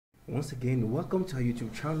Once again, welcome to our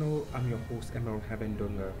YouTube channel. I'm your host, Emerald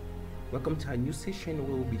Habendonga. Welcome to our new session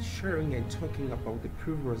where we'll be sharing and talking about the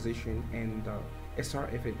pulverization and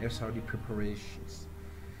SRF and SRD preparations.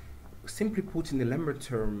 Simply put, in the layman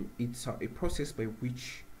term, it's a process by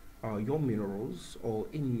which your minerals or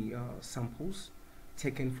any samples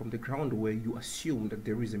taken from the ground where you assume that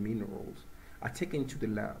there is a minerals are taken to the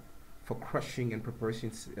lab for crushing and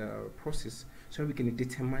preparation process, so we can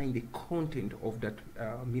determine the content of that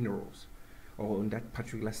minerals or on that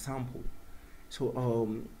particular sample. So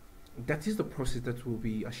that is the process that we'll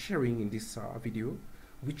be sharing in this video.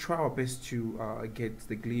 We try our best to get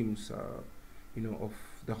the glimpse of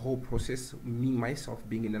the whole process, me myself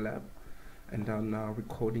being in the lab, and then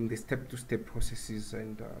recording the step-to-step processes,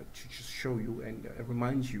 and to just show you and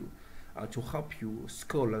remind you, to help you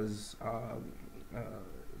scholars,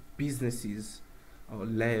 businesses,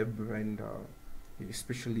 lab, and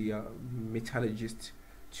especially metallurgists,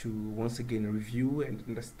 to once again review and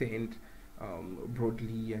understand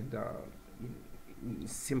broadly and in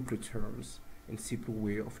simple terms and simple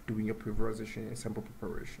way of doing a pulverization and sample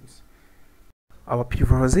preparations. Our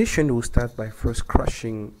pulverization will start by first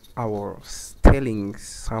crushing our tailings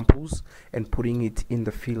samples and putting it in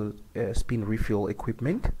the spin refill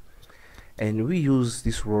equipment, and we use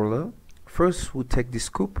this roller. First, we'll take the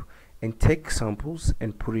scoop and take samples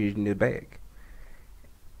and put it in the bag,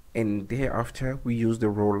 and thereafter we use the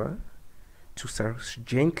roller to start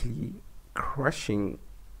gently crushing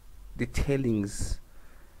the tailings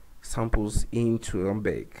samples into a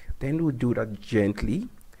bag. Then we'll do that gently,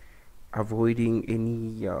 avoiding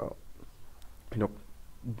any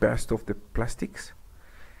burst of the plastics,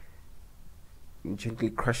 gently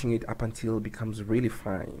crushing it up until it becomes really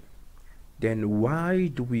fine. Then why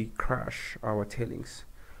do we crush our tailings?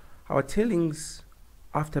 Our tailings,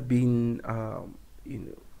 after being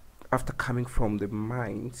after coming from the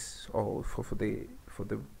mines or for the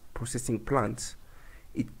processing plants,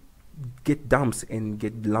 it get dumps and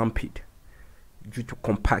get lumpy due to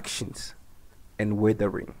compactions and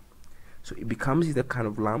weathering. So it becomes either kind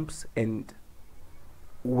of lumps, and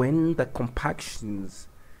when the compactions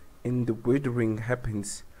and the weathering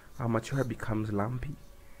happens, our material becomes lumpy.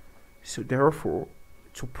 So therefore,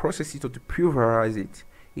 to process it or to pulverize it,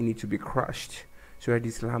 it needs to be crushed so that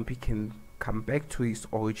this lumpy can come back to its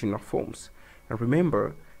original forms. And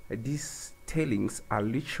remember, these tailings are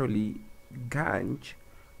literally gangue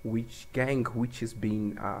which has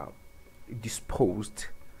been disposed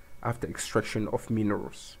after extraction of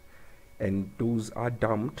minerals, and those are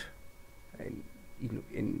dumped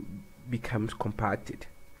and becomes compacted.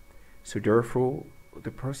 So therefore, the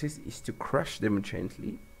process is to crush them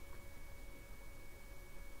gently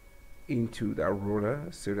into the roller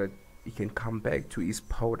so that it can come back to its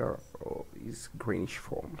powder or its greenish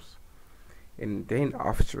forms, and then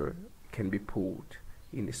after it can be pulled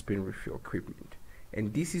in the spin refill equipment.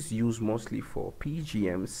 And this is used mostly for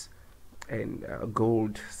PGMs and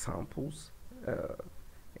gold samples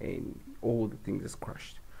and all the things that's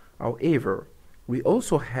crushed. However, we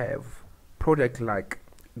also have product like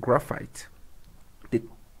graphite.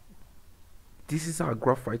 This is our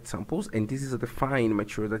graphite samples, and this is the fine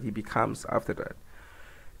material that it becomes after that.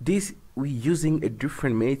 This we're using a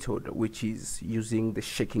different method, which is using the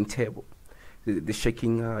shaking table, the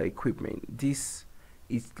shaking equipment. This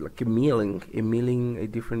is like a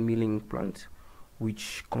different milling plant,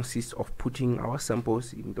 which consists of putting our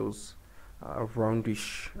samples in those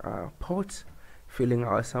roundish pots, filling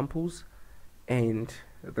our samples, and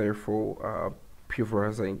therefore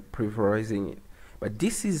pulverizing it. But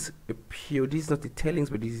this is this is not the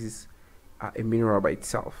tailings, but this is a mineral by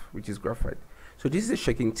itself, which is graphite. So this is a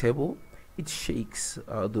shaking table. It shakes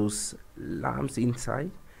those lumps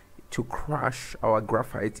inside to crush our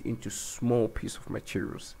graphite into small piece of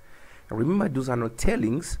materials. And remember, those are not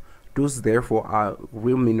tailings. Those therefore are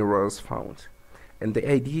real minerals found. And the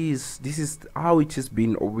idea is, this is how it has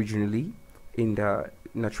been originally in the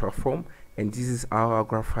natural form, and this is how our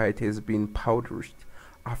graphite has been powdered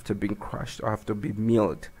after being crushed or after being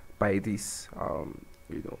milled by this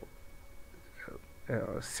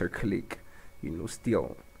circulic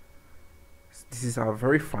steel. This is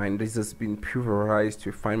very fine. This has been pulverized to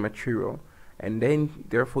a fine material, and then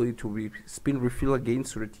therefore it will be spin refill again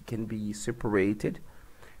so that it can be separated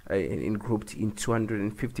and grouped in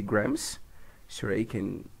 250 grams, so that it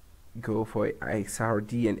can go for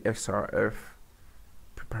SRD and SRF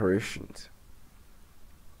preparations.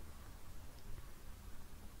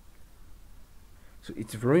 So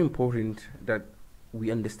it's very important that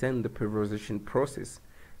we understand the pulverization process,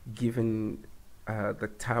 given the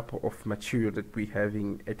type of material that we're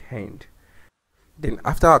having at hand. Then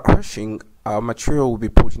after our crushing, our material will be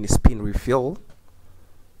put in a spin refill,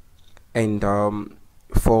 and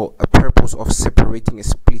for a purpose of separating and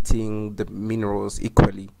splitting the minerals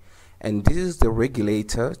equally. And this is the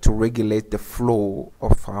regulator to regulate the flow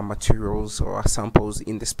of our materials or our samples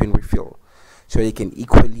in the spin refill, so they can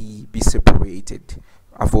equally be separated,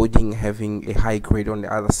 avoiding having a high grade on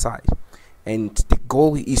the other side. And the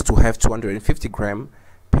goal is to have 250 gram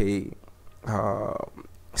per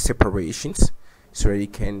separations, so that you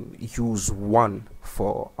can use one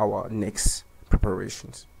for our next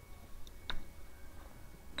preparations.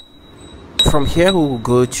 From here we will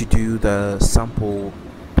go to do the sample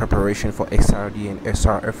preparation for XRD and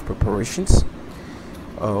SRF preparations,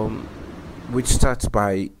 which starts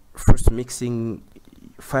by first mixing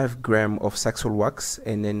 5 gram of Saxol wax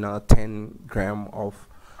and then 10 gram of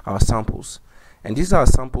our samples. And these are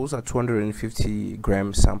samples, are 250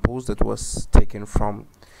 gram samples that was taken from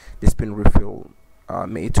the spin refill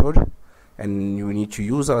method, and you need to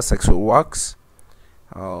use our Saxol wax,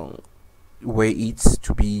 weigh it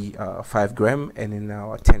to be 5 gram, and then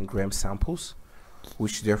our 10 gram samples,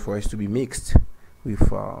 which therefore is to be mixed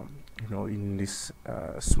with in this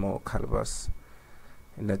small calabash,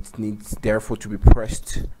 and that needs therefore to be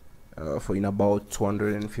pressed for in about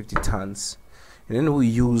 250 tons. And then we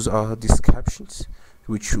use these captions,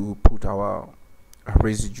 which will put our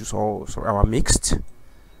residues, also our mixed,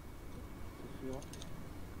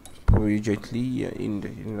 very gently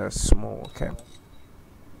in a small cap.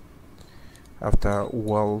 After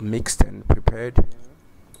well mixed and prepared,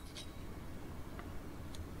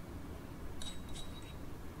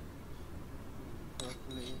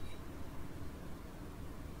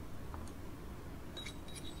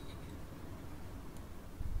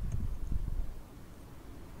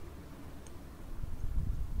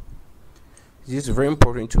 it is very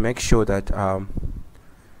important to make sure that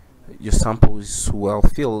your sample is well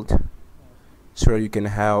filled, so you can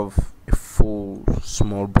have a full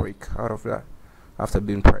small break out of that after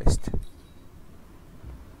being pressed.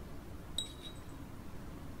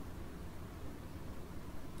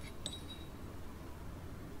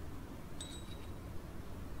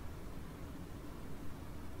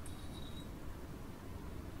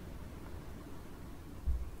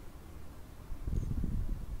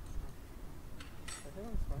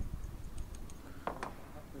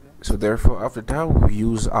 So therefore after that we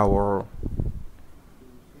use our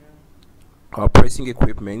pressing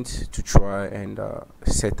equipment to try and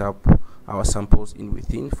set up our samples in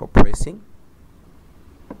within for pressing.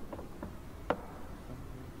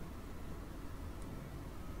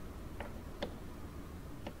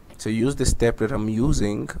 So use the step that I'm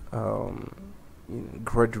using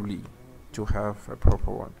gradually to have a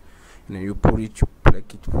proper one, and then you put it, you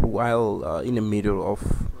plug it while in the middle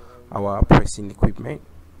of our pressing equipment.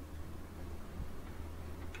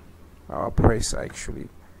 Our press actually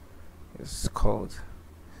is called.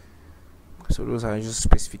 So those are just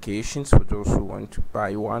specifications for those who want to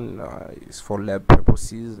buy one. It's for lab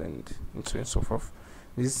purposes and so on and so forth.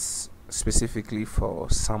 This is specifically for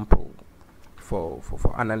sample, for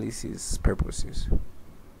analysis purposes.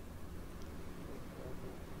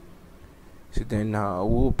 So then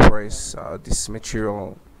we'll press this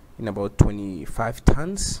material in about 25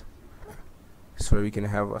 tons, so we can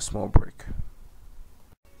have a small break.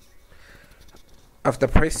 After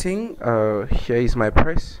pressing, here is my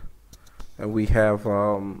press, and we have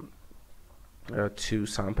 2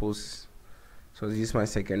 samples. So this is my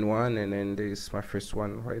second one, and then this is my first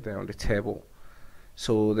one right there on the table.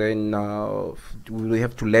 So then we will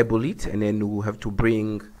have to label it, and then we'll have to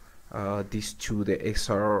bring this to the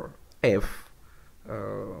XRF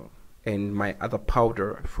and my other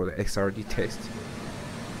powder for the XRD test.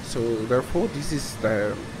 So therefore this is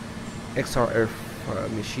the XRF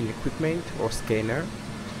machine equipment or scanner,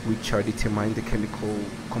 which determine the chemical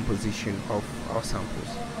composition of our samples.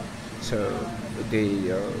 So they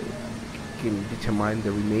can determine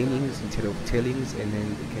the remainings instead of tailings, and then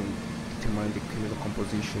they can determine the chemical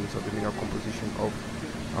compositions or the mineral composition of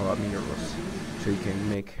our minerals, so you can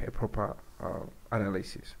make a proper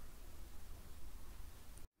analysis.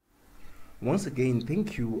 Once again,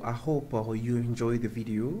 thank you. I hope you enjoy the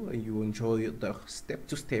video and you enjoy the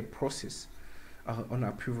step-to-step process on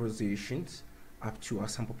our purifications up to our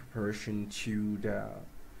sample preparation to the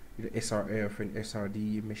SRF and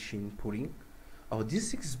SRD machine putting.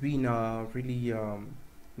 This has been really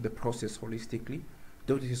the process holistically,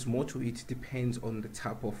 though there is more to it. Depends on the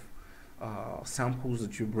type of samples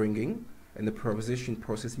that you're bringing, and the purification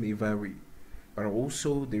process may vary. But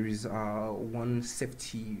also there is one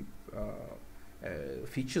safety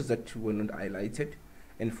features that were not highlighted,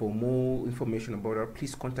 and for more information about that,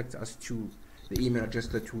 please contact us to the email address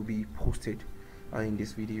that will be posted in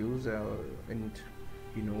these videos, and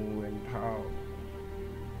and how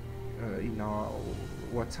in our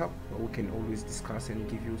WhatsApp we can always discuss and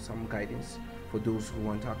give you some guidance for those who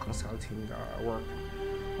want our consulting work.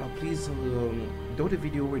 Please, though the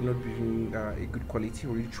video will not be in a good quality,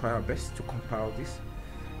 we'll try our best to compile this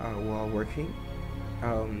while working.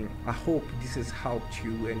 I hope this has helped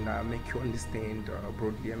you and make you understand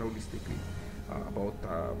broadly and holistically about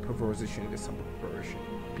pulverization and the sample preparation.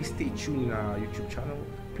 Please stay tuned in our YouTube channel.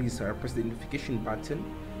 Please press the notification button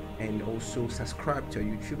and also subscribe to our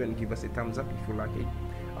YouTube and give us a thumbs up if you like it.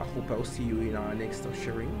 I hope I'll see you in our next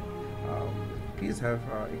sharing. Please have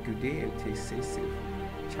a good day and stay safe.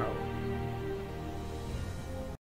 Ciao.